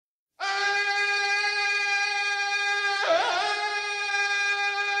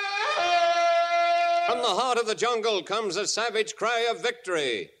From the heart of the jungle comes a savage cry of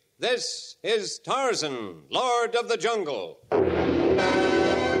victory. This is Tarzan, Lord of the Jungle.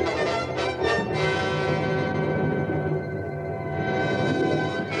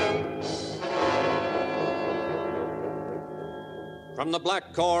 From the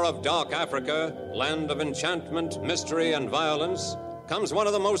black core of dark Africa, land of enchantment, mystery, and violence, comes one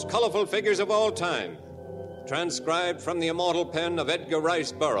of the most colorful figures of all time, transcribed from the immortal pen of Edgar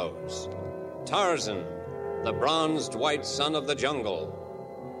Rice Burroughs. Tarzan, the bronzed white son of the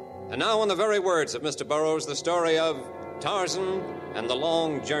jungle. And now, in the very words of Mr. Burroughs, the story of Tarzan and the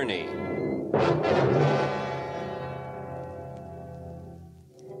Long Journey.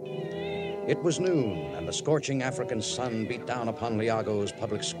 It was noon, and the scorching African sun beat down upon Liago's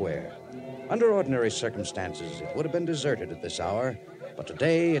public square. Under ordinary circumstances, it would have been deserted at this hour, but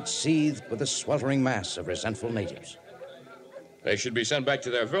today it seethed with a sweltering mass of resentful natives. They should be sent back to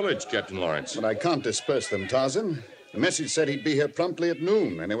their village, Captain Lawrence. But I can't disperse them, Tarzan. The message said he'd be here promptly at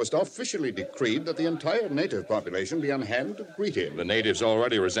noon, and it was officially decreed that the entire native population be on hand to greet him. The natives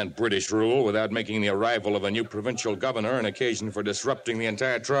already resent British rule without making the arrival of a new provincial governor an occasion for disrupting the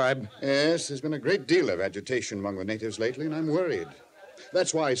entire tribe. Yes, there's been a great deal of agitation among the natives lately, and I'm worried.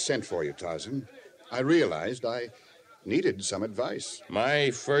 That's why I sent for you, Tarzan. I realized I needed some advice. My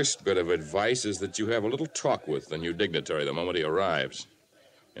first bit of advice is that you have a little talk with the new dignitary the moment he arrives.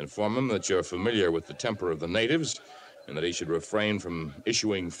 Inform him that you're familiar with the temper of the natives and that he should refrain from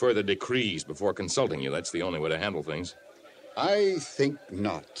issuing further decrees before consulting you. That's the only way to handle things. I think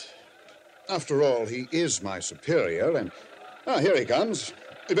not. After all, he is my superior, and... here he comes.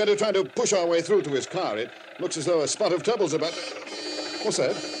 We better try to push our way through to his car. It looks as though a spot of trouble's about... What's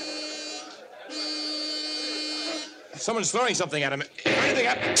that? Someone's throwing something at him. Anything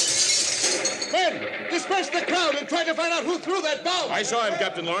up? Men, disperse the crowd and try to find out who threw that bomb. I saw him,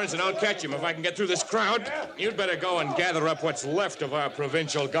 Captain Lawrence, and I'll catch him if I can get through this crowd. You'd better go and gather up what's left of our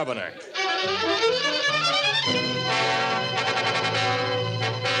provincial governor.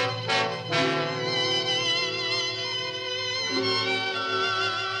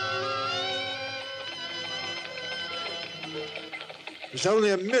 It's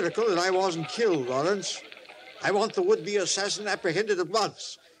only a miracle that I wasn't killed, Lawrence. I want the would-be assassin apprehended at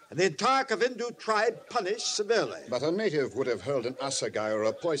once, and the entire Kavindu tribe punished severely. But a native would have hurled an assegai or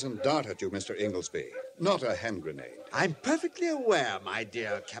a poisoned dart at you, Mr. Inglesby, not a hand grenade. I'm perfectly aware, my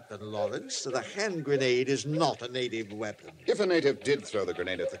dear Captain Lawrence, that a hand grenade is not a native weapon. If a native did throw the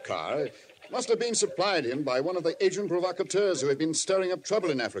grenade at the car, it must have been supplied him by one of the agent provocateurs who have been stirring up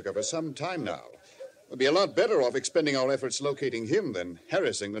trouble in Africa for some time now. We'd be a lot better off expending our efforts locating him than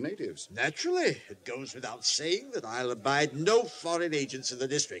harassing the natives. Naturally. It goes without saying that I'll abide no foreign agents in the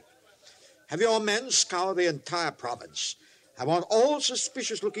district. Have your men scour the entire province. I want all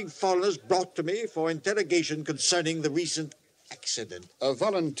suspicious-looking foreigners brought to me for interrogation concerning the recent accident. A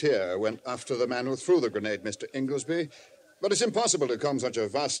volunteer went after the man who threw the grenade, Mr. Inglesby, but it's impossible to comb such a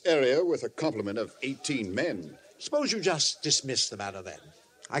vast area with a complement of 18 men. Suppose you just dismiss the matter then.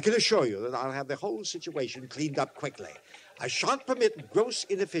 I can assure you that I'll have the whole situation cleaned up quickly. I shan't permit gross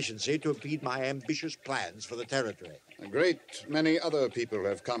inefficiency to impede my ambitious plans for the territory. A great many other people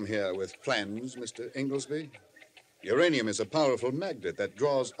have come here with plans, Mr. Inglesby. Uranium is a powerful magnet that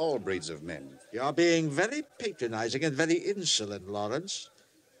draws all breeds of men. You're being very patronizing and very insolent, Lawrence.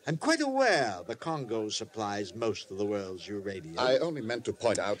 I'm quite aware the Congo supplies most of the world's uranium. I only meant to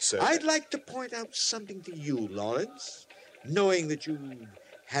point out, sir... I'd like to point out something to you, Lawrence. Knowing that you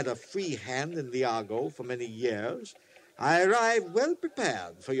had a free hand in Liago for many years, I arrived well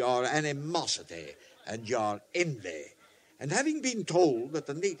prepared for your animosity and your envy. And having been told that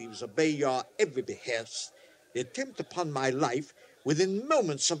the natives obey your every behest, the attempt upon my life within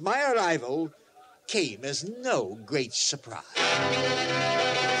moments of my arrival came as no great surprise.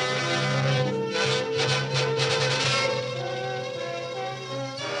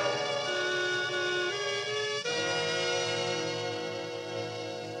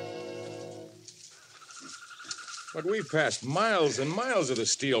 But we've passed miles and miles of the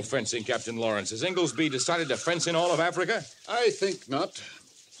steel fencing, Captain Lawrence. Has Inglesby decided to fence in all of Africa? I think not.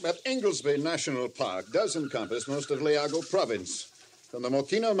 But Inglesby National Park does encompass most of Liago province, from the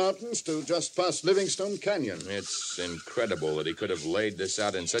Mokino Mountains to just past Livingstone Canyon. It's incredible that he could have laid this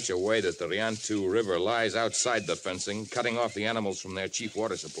out in such a way that the Riantu River lies outside the fencing, cutting off the animals from their chief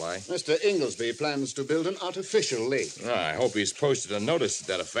water supply. Mr. Inglesby plans to build an artificial lake. I hope he's posted a notice to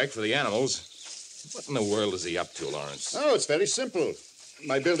that effect for the animals. What in the world is he up to, Lawrence? Oh, it's very simple.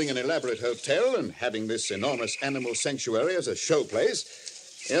 By building an elaborate hotel and having this enormous animal sanctuary as a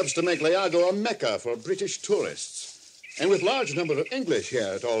showplace, he hopes to make Liago a mecca for British tourists. And with large number of English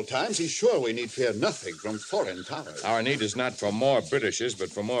here at all times, he's sure we need fear nothing from foreign powers. Our need is not for more Britishers, but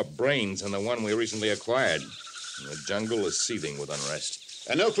for more brains than the one we recently acquired. The jungle is seething with unrest.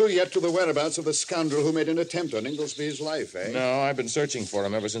 And no clue yet to the whereabouts of the scoundrel who made an attempt on Inglesby's life, eh? No, I've been searching for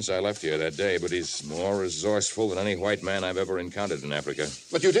him ever since I left here that day, but he's more resourceful than any white man I've ever encountered in Africa.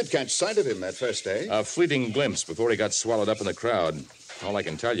 But you did catch sight of him that first day. A fleeting glimpse before he got swallowed up in the crowd. All I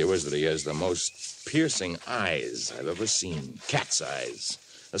can tell you is that he has the most piercing eyes I've ever seen. Cat's eyes.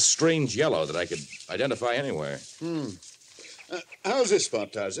 A strange yellow that I could identify anywhere. How's this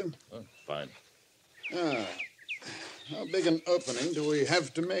spot, Tarzan? Oh, fine. How big an opening do we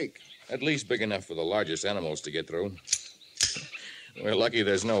have to make? At least big enough for the largest animals to get through. We're lucky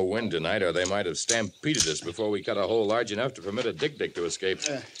there's no wind tonight, or they might have stampeded us before we cut a hole large enough to permit a dik-dik to escape.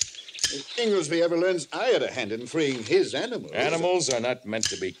 If Inglesby ever learns I had a hand in freeing his animals... Animals are not meant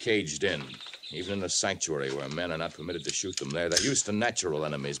to be caged in. Even in a sanctuary where men are not permitted to shoot them there, they're used to natural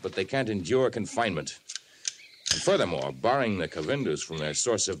enemies, but they can't endure confinement. And furthermore, barring the Cavindus from their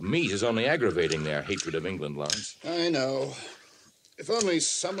source of meat is only aggravating their hatred of England, Lawrence. I know. If only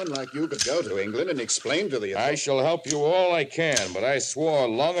someone like you could go to England and explain to the... I shall help you all I can, but I swore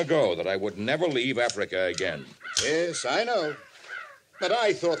long ago that I would never leave Africa again. Yes, I know. But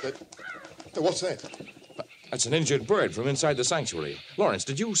I thought that... What's that? That's an injured bird from inside the sanctuary. Lawrence,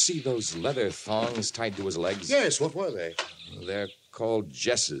 did you see those leather thongs tied to his legs? Yes, what were they? They're called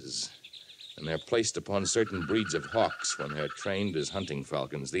jesses. And they're placed upon certain breeds of hawks when they're trained as hunting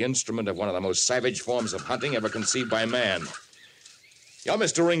falcons, the instrument of one of the most savage forms of hunting ever conceived by man. Your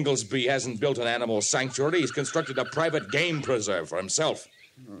Mr. Inglesby hasn't built an animal sanctuary. He's constructed a private game preserve for himself.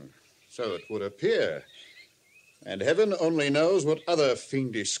 So it would appear. And heaven only knows what other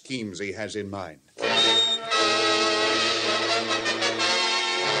fiendish schemes he has in mind.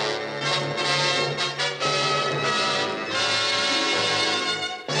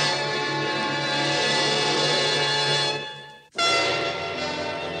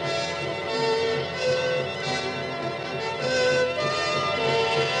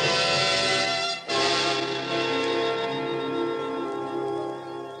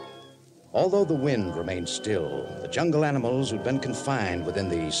 Although the wind remained still, the jungle animals who'd been confined within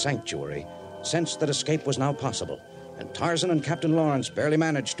the sanctuary sensed that escape was now possible, and Tarzan and Captain Lawrence barely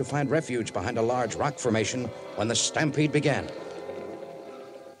managed to find refuge behind a large rock formation when the stampede began.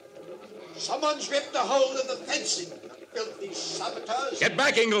 Someone's ripped a hole in the fencing. Filthy saboteurs. Get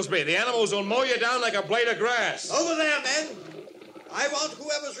back, Inglesby. The animals will mow you down like a blade of grass. Over there, men. I want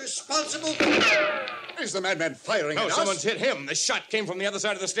whoever's responsible. Is the madman firing No, at us? someone's hit him. The shot came from the other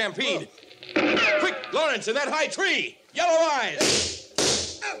side of the stampede. Quick, Lawrence, in that high tree. Yellow eyes.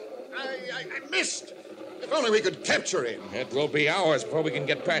 I missed. If only we could capture him. It will be hours before we can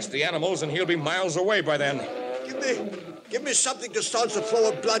get past the animals, and he'll be miles away by then. Give me something to staunch the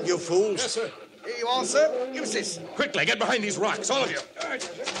flow of blood, you fools. Yes, sir. Here you are, sir. Use this. Quickly, get behind these rocks, all of you.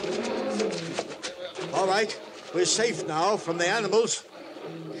 All right. We're safe now from the animals.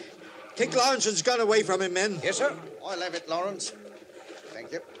 Take Lawrence's gun away from him, men. Yes, sir. I'll have it, Lawrence.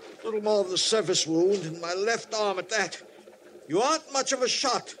 Thank you. A little more of the surface wound in my left arm at that. You aren't much of a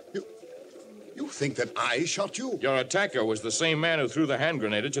shot. You think that I shot you? Your attacker was the same man who threw the hand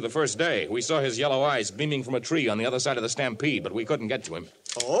grenade at you the first day. We saw his yellow eyes gleaming from a tree on the other side of the stampede, but we couldn't get to him.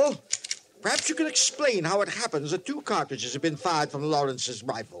 Oh? Perhaps you can explain how it happens that 2 cartridges have been fired from Lawrence's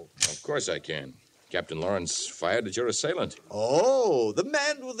rifle. Of course I can. Captain Lawrence fired at your assailant. Oh, the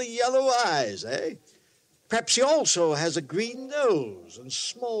man with the yellow eyes, eh? Perhaps he also has a green nose and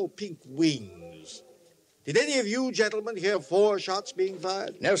small pink wings. Did any of you gentlemen hear 4 shots being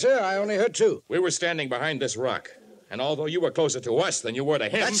fired? No, sir, I only heard 2. We were standing behind this rock, and although you were closer to us than you were to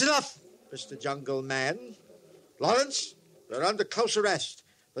him... That's enough, Mr. Jungle Man. Lawrence, you're under close arrest.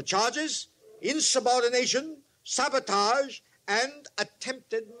 The charges? Insubordination, sabotage, and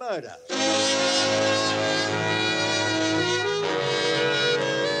attempted murder.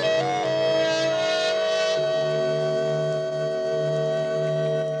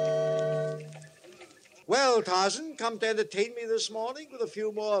 Well, Tarzan, come to entertain me this morning with a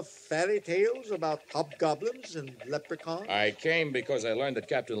few more fairy tales about hobgoblins and leprechauns? I came because I learned that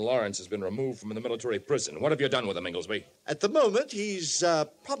Captain Lawrence has been removed from the military prison. What have you done with him, Inglesby? At the moment, he's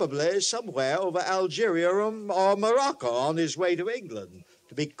probably somewhere over Algeria or Morocco on his way to England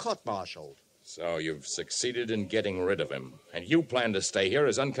to be court-martialed. So you've succeeded in getting rid of him, and you plan to stay here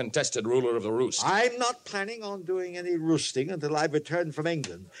as uncontested ruler of the roost. I'm not planning on doing any roosting until I've returned from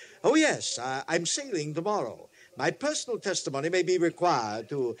England. Oh, yes, I'm sailing tomorrow. My personal testimony may be required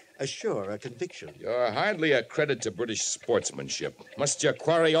to assure a conviction. You're hardly a credit to British sportsmanship. Must your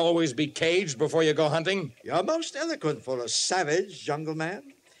quarry always be caged before you go hunting? You're most eloquent for a savage, jungle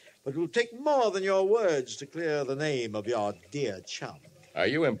man, but it will take more than your words to clear the name of your dear chum. Are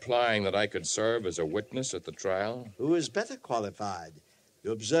you implying that I could serve as a witness at the trial? Who is better qualified?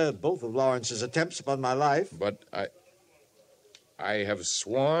 You observed both of Lawrence's attempts upon my life. But I have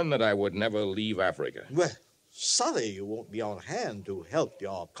sworn that I would never leave Africa. Well, sorry you won't be on hand to help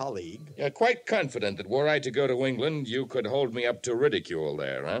your colleague. You're quite confident that were I to go to England, you could hold me up to ridicule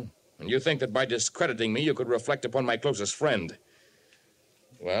there, huh? And you think that by discrediting me, you could reflect upon my closest friend.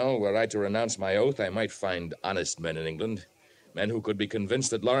 Well, were I to renounce my oath, I might find honest men in England, men who could be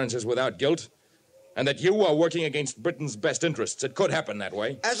convinced that Lawrence is without guilt, and that you are working against Britain's best interests. It could happen that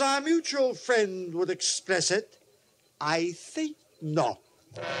way. As our mutual friend would express it, I think not.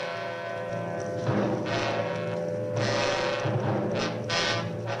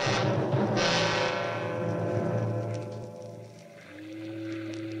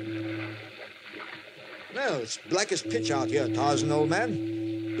 Well, it's black as pitch out here, Tarzan, old man.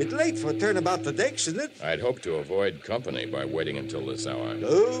 Bit late for a turnabout the decks, isn't it? I'd hoped to avoid company by waiting until this hour.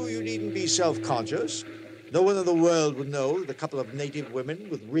 Oh, you needn't be self-conscious. No one in the world would know that a couple of native women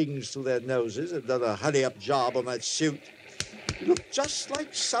with rings through their noses have done a hurry-up job on that suit. You look just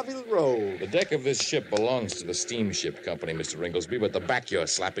like Savile Row. The deck of this ship belongs to the steamship company, Mr. Ringlesby, but the back you're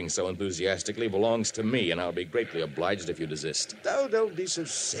slapping so enthusiastically belongs to me, and I'll be greatly obliged if you desist. Oh, don't be so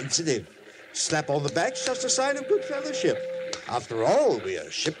sensitive. Slap on the back's just a sign of good fellowship. After all, we are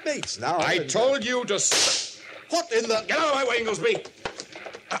shipmates now. I told you to... What in the... Get out of my way, Inglesby!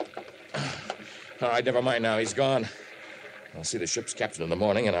 All right, never mind now. He's gone. I'll see the ship's captain in the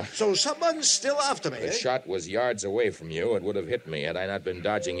morning, and So someone's still after me, The shot was yards away from you. It would have hit me had I not been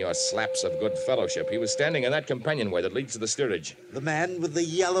dodging your slaps of good fellowship. He was standing in that companionway that leads to the steerage. The man with the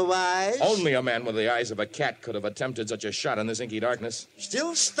yellow eyes? Only a man with the eyes of a cat could have attempted such a shot in this inky darkness.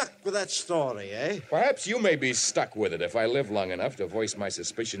 Still stuck with that story, eh? Perhaps you may be stuck with it if I live long enough to voice my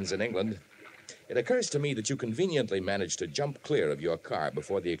suspicions in England. It occurs to me that you conveniently managed to jump clear of your car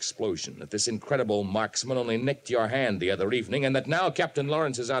before the explosion, that this incredible marksman only nicked your hand the other evening, and that now Captain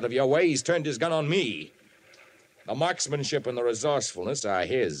Lawrence is out of your way. He's turned his gun on me. The marksmanship and the resourcefulness are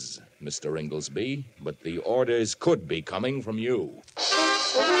his, Mr. Inglesby, but the orders could be coming from you.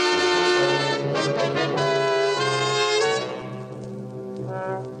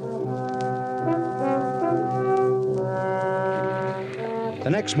 The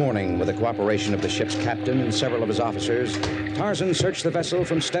next morning, with the cooperation of the ship's captain and several of his officers, Tarzan searched the vessel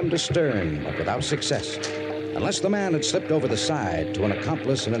from stem to stern, but without success. Unless the man had slipped over the side to an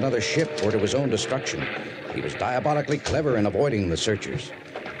accomplice in another ship or to his own destruction, he was diabolically clever in avoiding the searchers.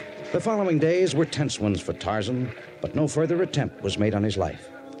 The following days were tense ones for Tarzan, but no further attempt was made on his life.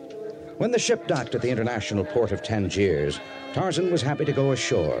 When the ship docked at the international port of Tangiers, Tarzan was happy to go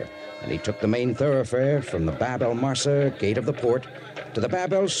ashore, and he took the main thoroughfare from the Bab el Marsa, gate of the port, to the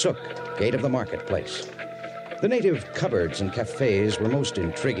Bab el Souk, gate of the marketplace. The native cupboards and cafes were most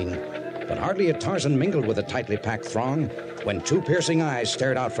intriguing, but hardly had Tarzan mingled with the tightly packed throng when two piercing eyes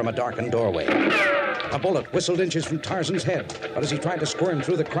stared out from a darkened doorway. A bullet whistled inches from Tarzan's head, but as he tried to squirm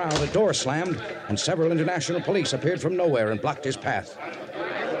through the crowd, a door slammed, and several international police appeared from nowhere and blocked his path.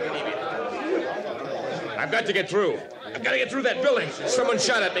 I've got to get through. I've got to get through that building. Someone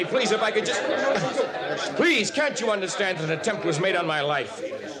shot at me. Please, if I could just... Please, can't you understand that an attempt was made on my life?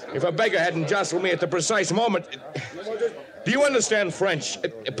 If a beggar hadn't jostled me at the precise moment... Do you understand French?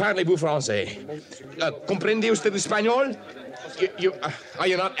 Parlez-vous français? Comprende usted español? Are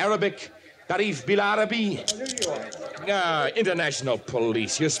you not Arabic? Tarif bil Arabi? International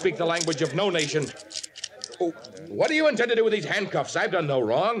police. You speak the language of no nation. Oh, what do you intend to do with these handcuffs? I've done no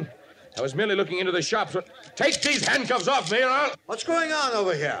wrong. I was merely looking into the shop. Take these handcuffs off me, or I'll... What's going on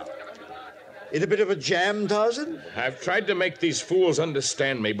over here? In a bit of a jam, Tarzan? I've tried to make these fools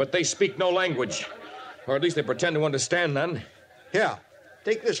understand me, but they speak no language. Or at least they pretend to understand none. Here,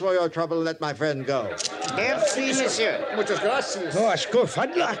 take this for your trouble and let my friend go. Merci, monsieur. Muchas gracias.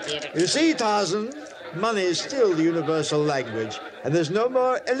 You see, Tarzan, money is still the universal language, and there's no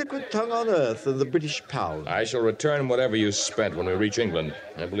more eloquent tongue on earth than the British pound. I shall return whatever you spent when we reach England.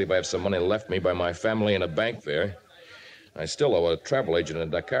 I believe I have some money left me by my family in a bank there. I still owe a travel agent in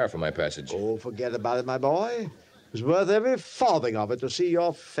Dakar for my passage. Oh, forget about it, my boy. It was worth every farthing of it to see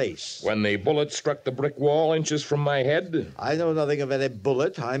your face. When the bullet struck the brick wall inches from my head? I know nothing of any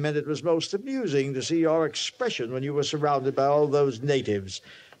bullet. I meant it was most amusing to see your expression when you were surrounded by all those natives.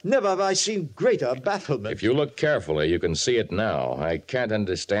 Never have I seen greater bafflement. If you look carefully, you can see it now. I can't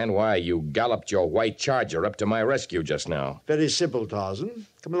understand why you galloped your white charger up to my rescue just now. Very simple, Tarzan.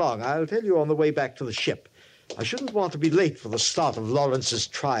 Come along. I'll tell you on the way back to the ship. I shouldn't want to be late for the start of Lawrence's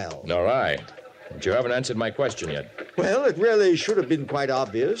trial. Nor I. But you haven't answered my question yet. Well, it really should have been quite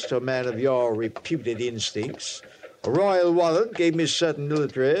obvious to a man of your reputed instincts. A royal warrant gave me certain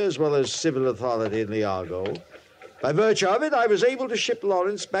military as well as civil authority in Liago. By virtue of it, I was able to ship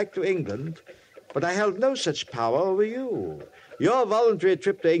Lawrence back to England, but I held no such power over you. Your voluntary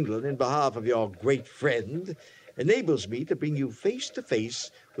trip to England in behalf of your great friend enables me to bring you face to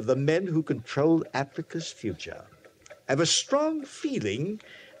face with the men who control Africa's future. I have a strong feeling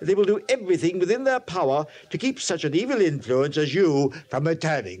that they will do everything within their power to keep such an evil influence as you from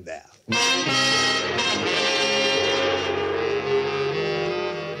returning there.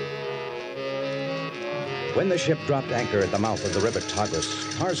 When the ship dropped anchor at the mouth of the River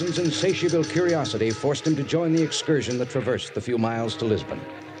Tagus, Tarzan's insatiable curiosity forced him to join the excursion that traversed the few miles to Lisbon.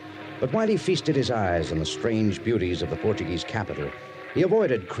 But while he feasted his eyes on the strange beauties of the Portuguese capital, he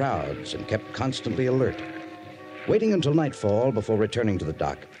avoided crowds and kept constantly alert. Waiting until nightfall before returning to the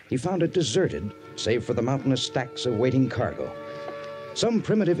dock, he found it deserted, save for the mountainous stacks of waiting cargo. Some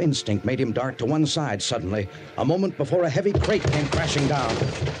primitive instinct made him dart to one side suddenly, a moment before a heavy crate came crashing down.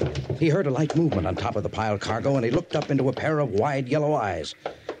 He heard a light movement on top of the piled cargo, and he looked up into a pair of wide yellow eyes.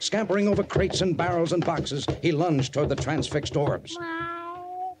 Scampering over crates and barrels and boxes, he lunged toward the transfixed orbs.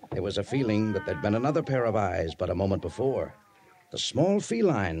 There was a feeling that there'd been another pair of eyes but a moment before. The small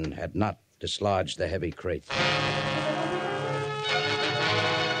feline had not dislodged the heavy crate.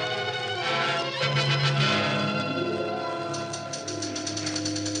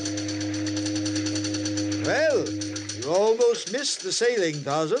 Well, you almost missed the sailing,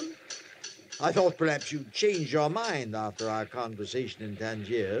 Tarzan. I thought perhaps you'd change your mind after our conversation in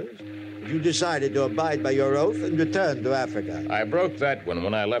Tangiers. You decided to abide by your oath and return to Africa. I broke that one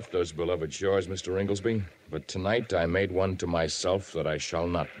when I left those beloved shores, Mr. Inglesby. But tonight I made one to myself that I shall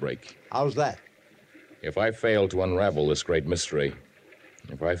not break. How's that? If I fail to unravel this great mystery,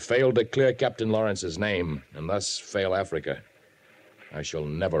 if I fail to clear Captain Lawrence's name and thus fail Africa, I shall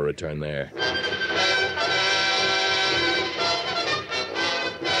never return there.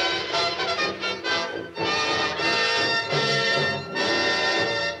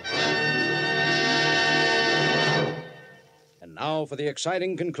 And now for the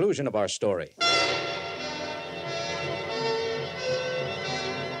exciting conclusion of our story.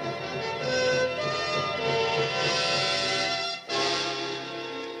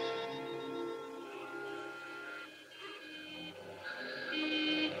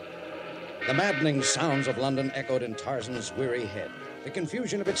 The maddening sounds of London echoed in Tarzan's weary head. The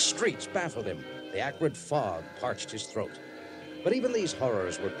confusion of its streets baffled him. The acrid fog parched his throat. But even these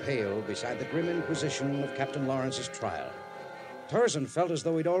horrors were pale beside the grim inquisition of Captain Lawrence's trial. Tarzan felt as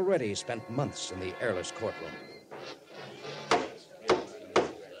though he'd already spent months in the airless courtroom.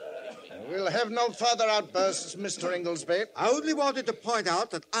 We'll have no further outbursts, Mr. Inglesby. I only wanted to point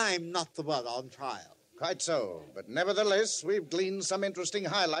out that I'm not the one on trial. Quite so. But nevertheless, we've gleaned some interesting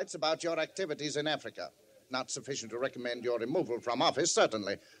highlights about your activities in Africa. Not sufficient to recommend your removal from office,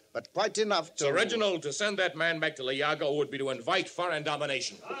 certainly, but quite enough to... Sir Reginald, to send that man back to Liago would be to invite foreign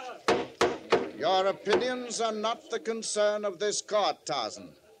domination. Your opinions are not the concern of this court, Tarzan.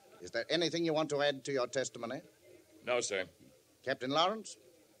 Is there anything you want to add to your testimony? No, sir. Captain Lawrence?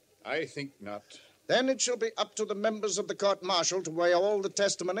 I think not. Then it shall be up to the members of the court-martial to weigh all the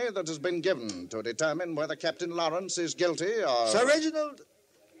testimony that has been given to determine whether Captain Lawrence is guilty or... Sir Reginald,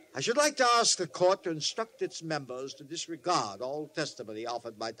 I should like to ask the court to instruct its members to disregard all testimony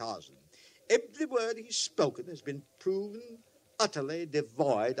offered by Tarzan. Every word he's spoken has been proven utterly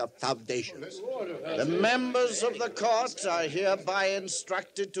devoid of foundation. The members of the court are hereby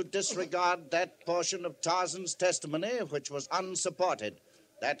instructed to disregard that portion of Tarzan's testimony which was unsupported,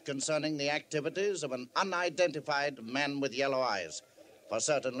 that concerning the activities of an unidentified man with yellow eyes. For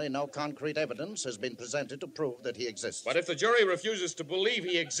certainly no concrete evidence has been presented to prove that he exists. But if the jury refuses to believe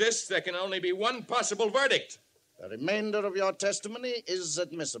he exists, there can only be one possible verdict. The remainder of your testimony is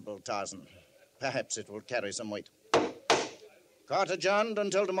admissible, Tarzan. Perhaps it will carry some weight. Court adjourned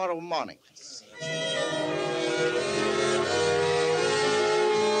until tomorrow morning.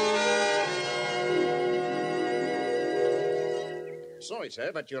 Sorry,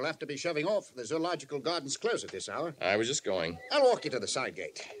 sir, but you'll have to be shoving off. The Zoological Gardens close at this hour. I was just going. I'll walk you to the side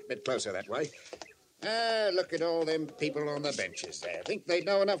gate. A bit closer that way. Look at all them people on the benches there. Think they'd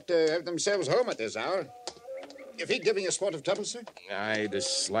know enough to have themselves home at this hour. Your feet giving a spot of trouble, sir? I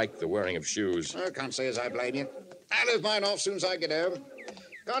dislike the wearing of shoes. I can't say as I blame you. I'll have mine off soon as I get home.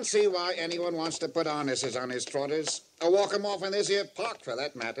 Can't see why anyone wants to put harnesses on his trotters, or walk 'em off in this here park, for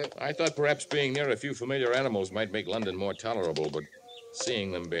that matter. I thought perhaps being near a few familiar animals might make London more tolerable, but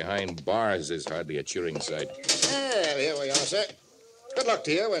seeing them behind bars is hardly a cheering sight. Well, here we are, sir. Good luck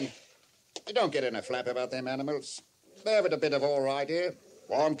to you, and don't get in a flap about them animals. They have it a bit of all right here.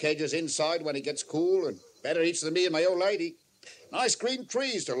 Warm cages inside when it gets cool, and better eats than me and my old lady. Nice green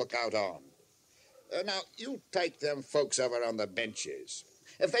trees to look out on. Now, you take them folks over on the benches.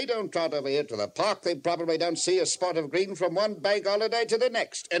 If they don't trot over here to the park, they probably don't see a spot of green from one bank holiday to the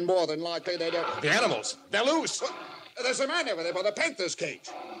next. And more than likely, they don't... The animals! They're loose! Well, there's a man over there by the panther's cage.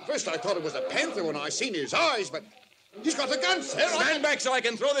 First, I thought it was a panther when I seen his eyes, but he's got the gun, sir. Stand back so I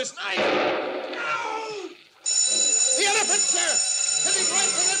can throw this knife! No! The elephant, sir! Heading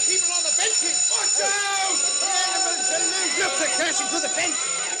right for the people on the benches! Watch out! The animals are loose! Look, they're crashing through the fence!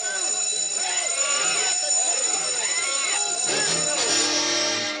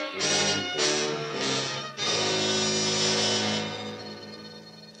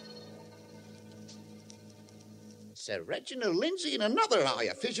 Sir Reginald Lindsay and another high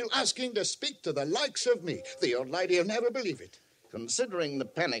official asking to speak to the likes of me. The old lady'll never believe it. Considering the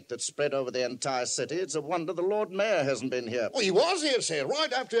panic that spread over the entire city, it's a wonder the Lord Mayor hasn't been here. Oh, he was here, sir,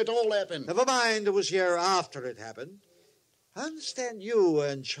 right after it all happened. Never mind, it was here after it happened. I understand you were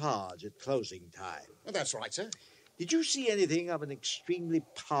in charge at closing time. That's right, sir. Did you see anything of an extremely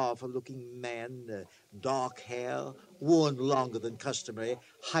powerful-looking man, dark hair, worn longer than customary,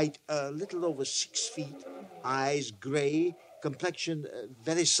 height a little over 6 feet, eyes gray, complexion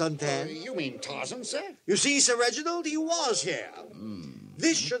very suntan? You mean Tarzan, sir? You see, Sir Reginald, he was here.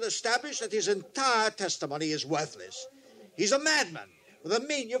 This should establish that his entire testimony is worthless. He's a madman with a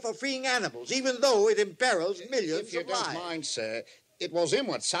mania for freeing animals, even though it imperils millions If you of don't lives. mind, sir, it was him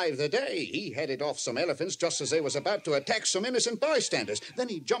what saved the day. He headed off some elephants just as they was about to attack some innocent bystanders. Then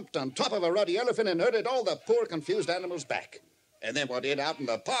he jumped on top of a ruddy elephant and herded all the poor, confused animals back. And then what did out in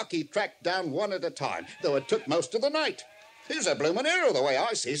the park, he tracked down one at a time, though it took most of the night. He's a bloomin' hero, the way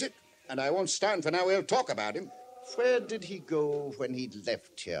I sees it. And I won't stand for no ill talk about him. Where did he go when he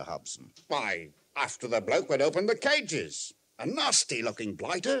left here, Hobson? Why, after the bloke had opened the cages. A nasty-looking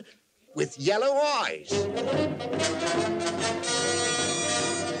blighter with yellow eyes.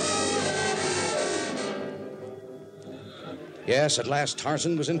 Yes, at last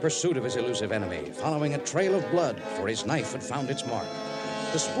Tarzan was in pursuit of his elusive enemy, following a trail of blood, for his knife had found its mark.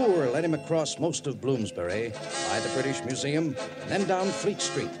 The spoor led him across most of Bloomsbury, by the British Museum, and then down Fleet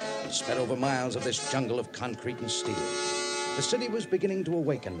Street, and sped over miles of this jungle of concrete and steel. The city was beginning to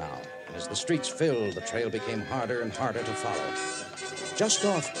awaken now, and as the streets filled, the trail became harder and harder to follow. Just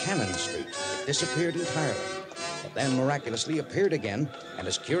off Cannon Street, it disappeared entirely, but then miraculously appeared again, and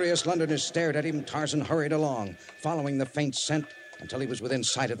as curious Londoners stared at him, Tarzan hurried along, following the faint scent until he was within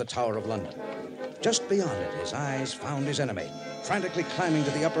sight of the Tower of London. Just beyond it, his eyes found his enemy, frantically climbing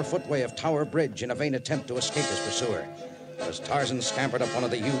to the upper footway of Tower Bridge in a vain attempt to escape his pursuer. But as Tarzan scampered up one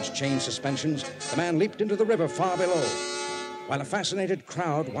of the huge chain suspensions, the man leaped into the river far below. While a fascinated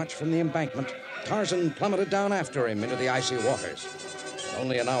crowd watched from the embankment, Tarzan plummeted down after him into the icy waters. And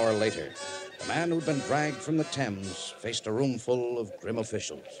only an hour later, the man who'd been dragged from the Thames faced a room full of grim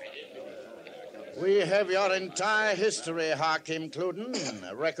officials. We have your entire history, Hakim Cluden.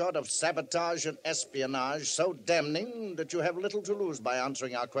 A record of sabotage and espionage so damning that you have little to lose by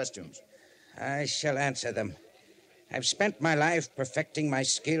answering our questions. I shall answer them. I've spent my life perfecting my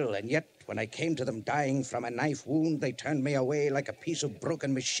skill, and yet when I came to them dying from a knife wound, they turned me away like a piece of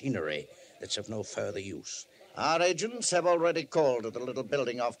broken machinery that's of no further use. Our agents have already called at the little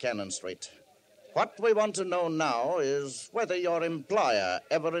building off Cannon Street. What we want to know now is whether your employer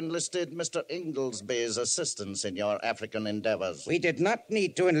ever enlisted Mr. Inglesby's assistance in your African endeavors. We did not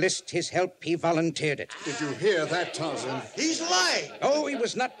need to enlist his help. He volunteered it. Did you hear that, Tarzan? He's lying! Oh, he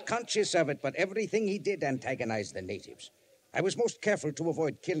was not conscious of it, but everything he did antagonized the natives. I was most careful to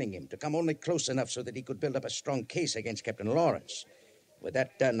avoid killing him, to come only close enough so that he could build up a strong case against Captain Lawrence. With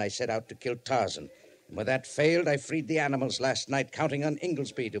that done, I set out to kill Tarzan. And with that failed, I freed the animals last night, counting on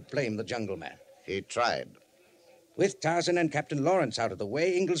Inglesby to blame the jungle man. He tried. With Tarzan and Captain Lawrence out of the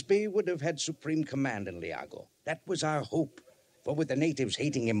way, Inglesby would have had supreme command in Liago. That was our hope. For with the natives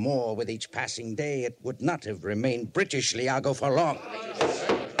hating him more with each passing day, it would not have remained British Liago for long.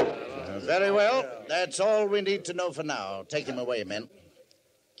 Very well. That's all we need to know for now. Take him away, men.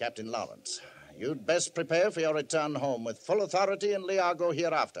 Captain Lawrence, you'd best prepare for your return home with full authority in Liago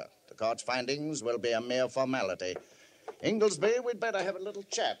hereafter. The court's findings will be a mere formality. Inglesby, we'd better have a little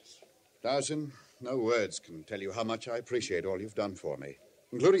chat. Tarzan, no words can tell you how much I appreciate all you've done for me.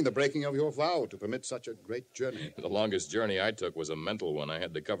 including the breaking of your vow to permit such a great journey. The longest journey I took was a mental one. I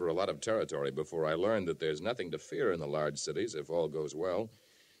had to cover a lot of territory before I learned that there's nothing to fear in the large cities if all goes well.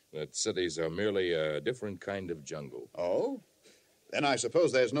 That cities are merely a different kind of jungle. Oh? Then I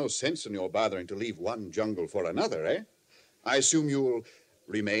suppose there's no sense in your bothering to leave one jungle for another, eh? I assume you'll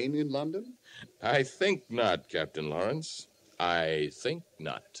remain in London? I think not, Captain Lawrence. I think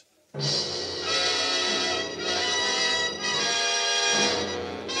not.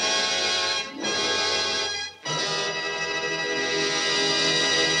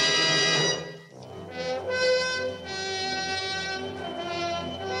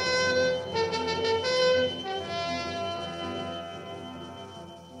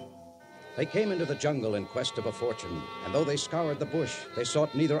 They came into the jungle in quest of a fortune, and though they scoured the bush, they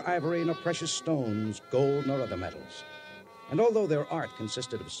sought neither ivory nor precious stones, gold nor other metals. And although their art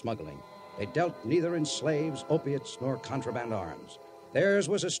consisted of smuggling, they dealt neither in slaves, opiates, nor contraband arms. Theirs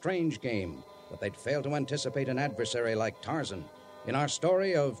was a strange game, but they'd failed to anticipate an adversary like Tarzan in our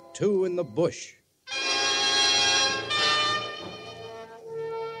story of Two in the Bush.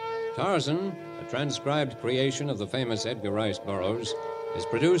 Tarzan, a transcribed creation of the famous Edgar Rice Burroughs, is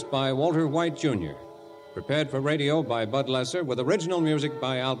produced by Walter White, Jr., prepared for radio by Bud Lesser, with original music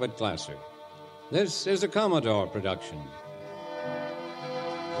by Albert Glasser. This is a Commodore production.